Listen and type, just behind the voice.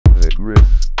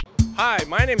Hi,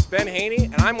 my name's Ben Haney,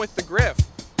 and I'm with the Griff.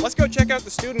 Let's go check out the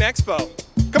Student Expo.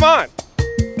 Come on!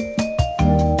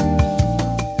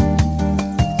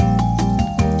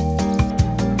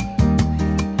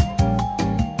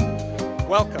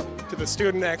 Welcome to the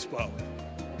Student Expo.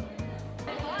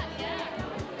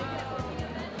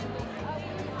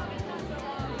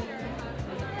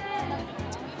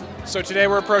 So today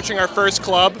we're approaching our first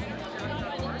club,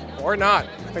 or not.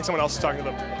 I think someone else is talking to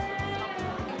them.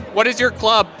 What is your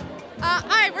club?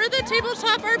 Hi, we're the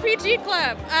Tabletop RPG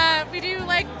Club. We do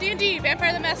like D&D,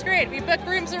 Vampire the Masquerade. We book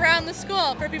rooms around the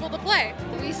school for people to play.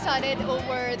 We started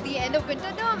over the end of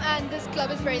winter term, and this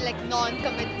club is very like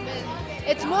non-commitment.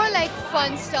 It's more like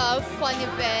fun stuff, fun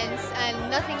events, and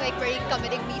nothing like very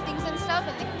committing meetings and stuff.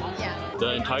 And like, yeah.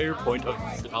 The entire point of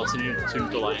the Palestinian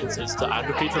Student Alliance is to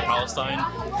advocate for Palestine,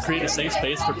 create a safe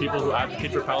space for people who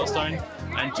advocate for Palestine,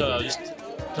 and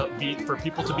for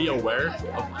people to be aware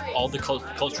of all the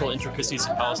cultural intricacies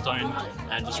of Palestine,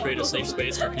 and just create a safe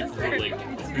space for people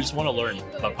who just want to learn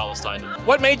about Palestine.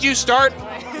 What made you start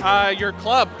your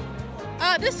club?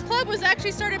 This club was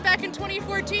actually started back in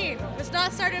 2014. It was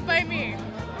not started by me.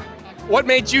 What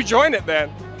made you join it then?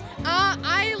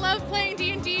 I love playing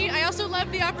D&D. I also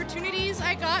love the opportunities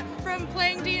I got from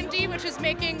playing D&D, which is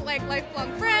making like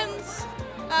lifelong friends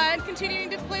and continuing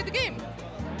to play the game.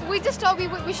 We just thought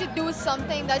we should do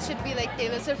something that should be like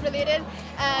Taylor Swift related,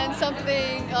 and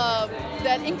something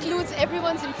that includes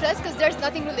everyone's interest, because there's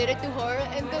nothing related to her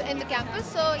in the campus.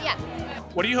 So yeah.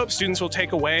 What do you hope students will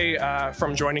take away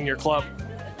from joining your club?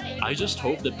 I just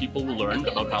hope that people will learn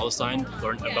about Palestine,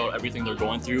 learn about everything they're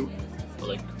going through,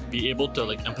 like be able to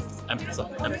like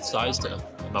empathize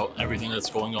about everything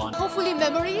that's going on. Hopefully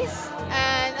memories,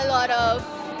 and a lot of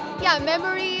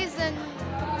memories, and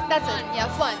that's it. Yeah,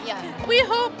 fun. Yeah. We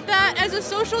hope that as a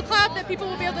social club that people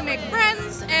will be able to make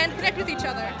friends and connect with each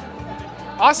other.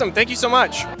 Awesome, thank you so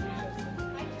much.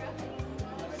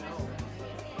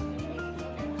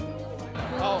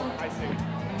 Oh, I see.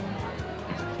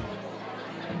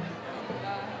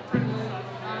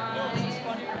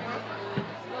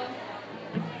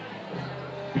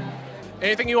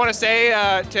 Anything you want to say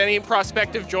to any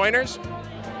prospective joiners?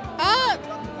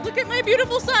 Look at my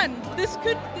beautiful son. This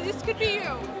could be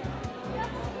you.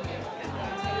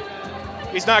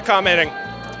 He's not commenting.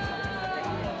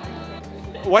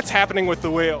 What's happening with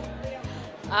the wheel?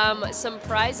 Some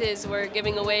prizes we're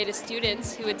giving away to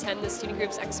students who attend the Student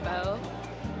Groups Expo.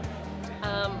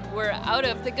 We're out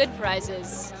of the good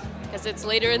prizes because it's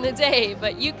later in the day,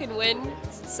 but you can win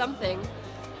something.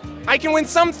 I can win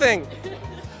something!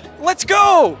 Let's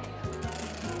go!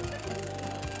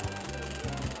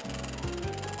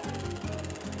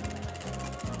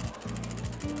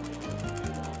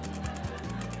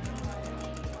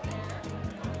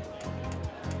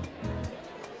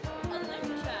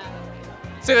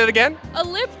 Say that again? A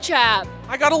lip chap.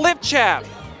 I got a lip chap.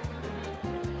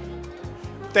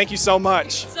 Thank you so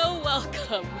much. So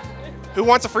welcome. Who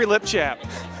wants a free lip chap?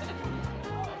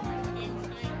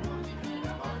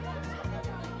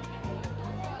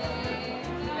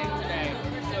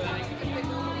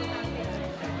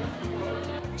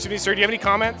 Excuse me, sir, do you have any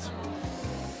comments?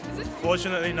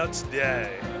 Fortunately, not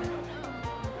today.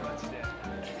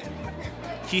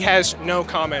 He has no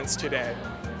comments today.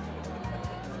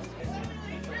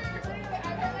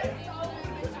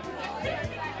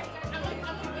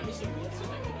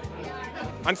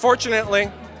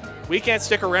 Unfortunately, we can't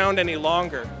stick around any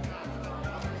longer.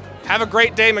 Have a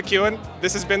great day, McEwen.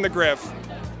 This has been The Griff.